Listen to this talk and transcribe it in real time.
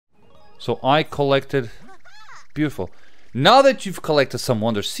So I collected... Beautiful. Now that you've collected some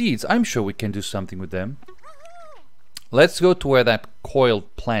wonder seeds, I'm sure we can do something with them. Let's go to where that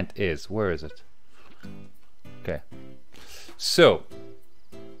coiled plant is. Where is it? Okay. So,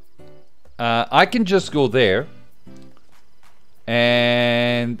 I can just go there.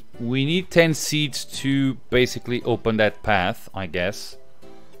 And we need 10 seeds to basically open that path, I guess.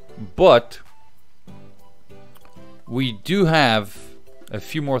 But we do have a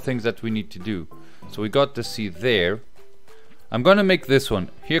few more things that we need to do. So we got the seed there. I'm gonna make this one.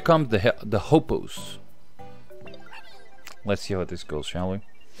 Here comes the HOPPOS. Let's see how this goes, shall we?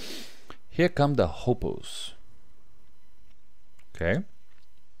 Here come the HOPPOS. Okay.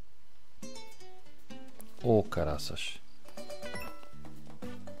 Oh, caraças.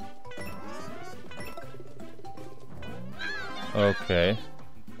 Okay.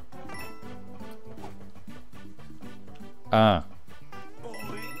 Ah.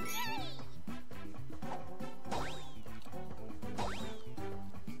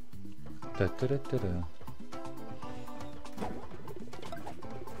 Da, da, da, da, da.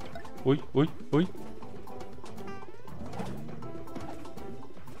 Oi, oi, oi.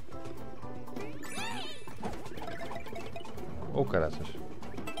 Oh, caraças.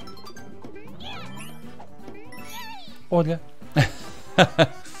 Olha.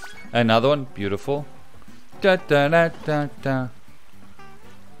 Another one, beautiful. Da, da, da, da, da.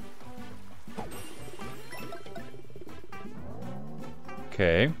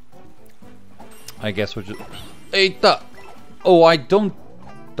 Okay. I guess we're just... Eita! Oh, I don't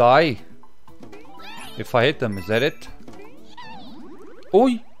die if I hit them, is that it?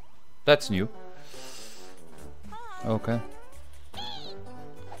 Oi! That's new. Okay.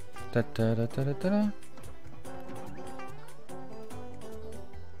 Da, da, da, da, da, da.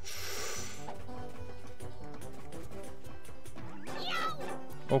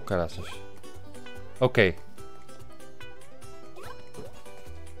 Oh, caraças. Okay.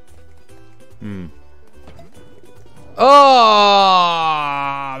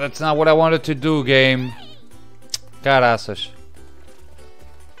 Oh, that's not what I wanted to do, game. Caraças.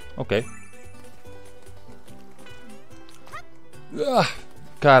 Okay.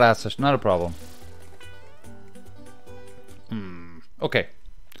 Caraças, not a problem. Okay.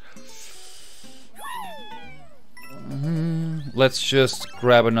 Let's just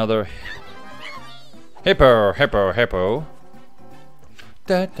grab another hippo.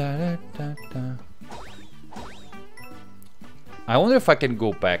 Da, da, da, da, da. I wonder if I can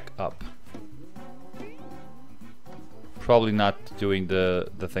go back up. Probably not doing the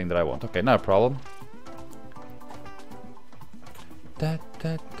thing that I want. Okay, not a problem. Da,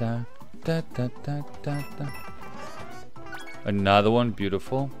 da, da, da, da, da, da, da. Another one,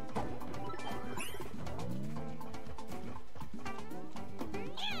 beautiful.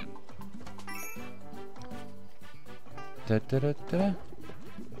 Da, da, da, da.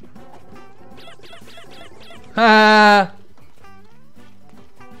 Ha!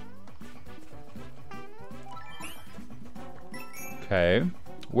 Okay,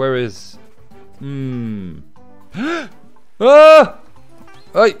 where is? Ah!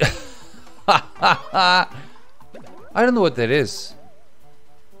 I don't know what that is.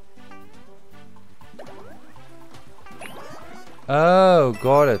 Oh,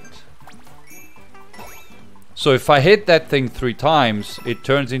 got it. So if I hit that thing 3 times, it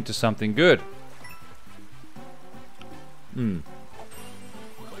turns into something good.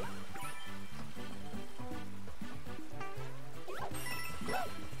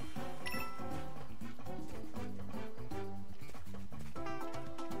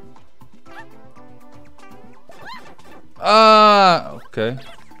 Ah, okay.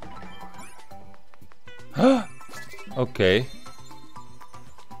 Okay.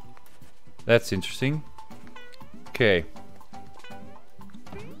 That's interesting. Okay.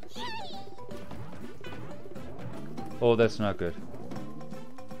 Oh, that's not good.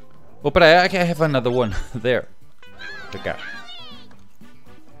 Oh, but I have another one there. The guy.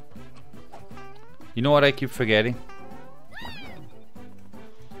 You know what I keep forgetting?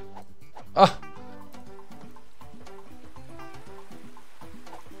 Ah!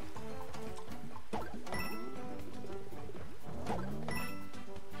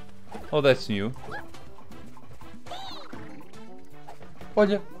 Oh, that's new.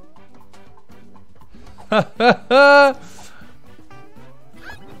 Olha.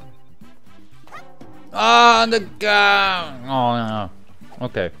 Ah, the guy. Oh, no.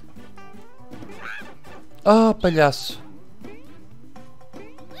 Okay. Ah, palhaço.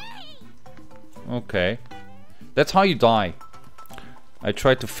 Okay. That's how you die. I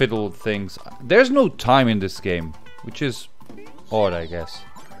tried to fiddle with things. There's no time in this game, which is odd, I guess.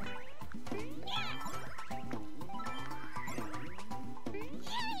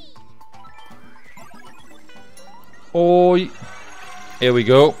 Oh, here we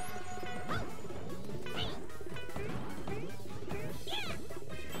go.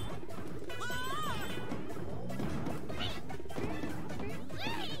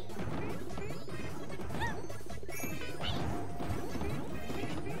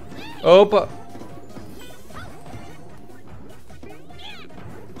 Opa.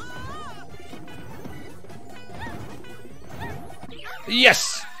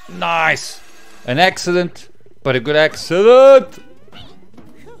 Yes! Nice! An accident, but a good accident!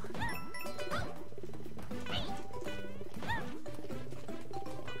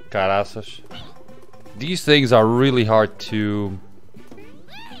 Caraças. These things are really hard to...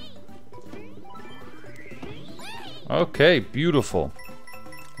 Okay, beautiful.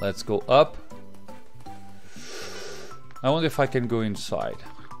 Let's go up. I wonder if I can go inside.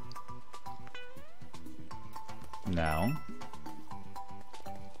 Now.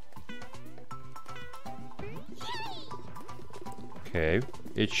 Okay,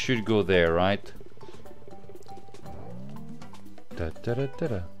 it should go there, right? Da, da, da, da,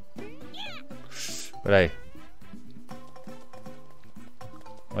 da. But hey,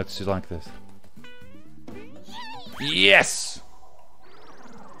 let's do like this. Yes!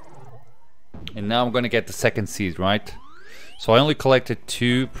 And now I'm gonna get the second seed, right? So I only collected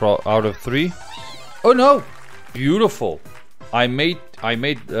 2 out of 3. Oh no! Beautiful. I made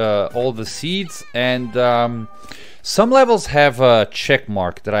all the seeds, and some levels have a check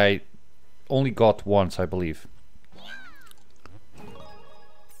mark that I only got once, I believe.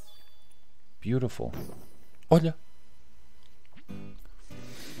 Beautiful. Olha.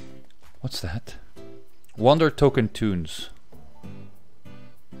 What's that? Wonder token tunes.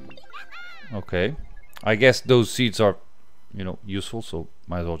 Okay. I guess those seeds are, you know, useful, so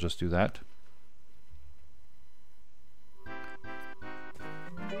might as well just do that.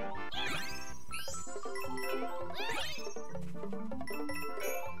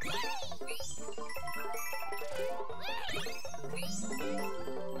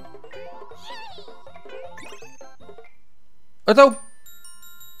 Hello.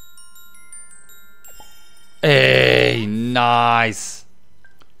 Hey, nice.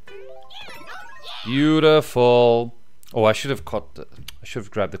 Beautiful. Oh, I should have caught the, I should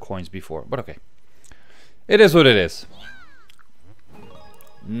have grabbed the coins before, but okay. It is what it is.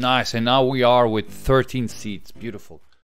 Nice, and now we are with 13 seeds. Beautiful.